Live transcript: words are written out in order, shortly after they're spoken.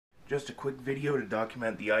Just a quick video to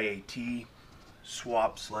document the IAT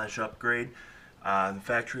swap / upgrade. The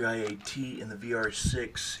factory IAT in the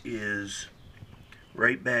VR6 is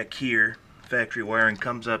right back here. Factory wiring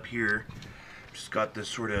comes up here. Just got this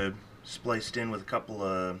sort of spliced in with a couple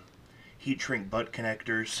of heat shrink butt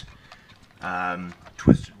connectors.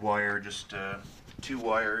 Twisted wire, just 2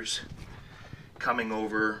 wires coming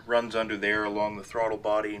over, runs under there along the throttle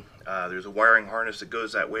body. There's a wiring harness that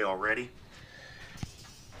goes that way already.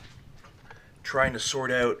 Trying to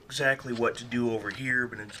sort out exactly what to do over here,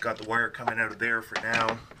 but it's got the wire coming out of there for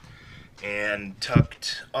now, and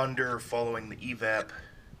tucked under following the evap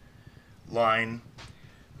line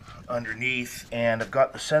underneath, and I've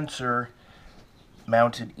got the sensor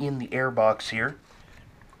mounted in the air box here,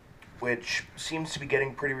 which seems to be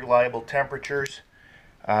getting pretty reliable temperatures.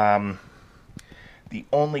 The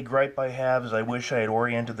only gripe I have is I wish I had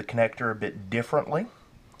oriented the connector a bit differently.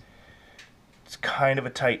 It's kind of a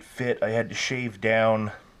tight fit. I had to shave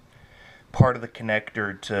down part of the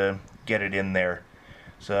connector to get it in there.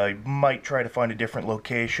 So I might try to find a different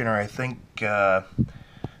location, or I think if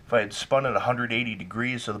I had spun it 180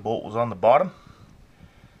 degrees so the bolt was on the bottom,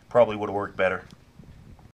 probably would have worked better.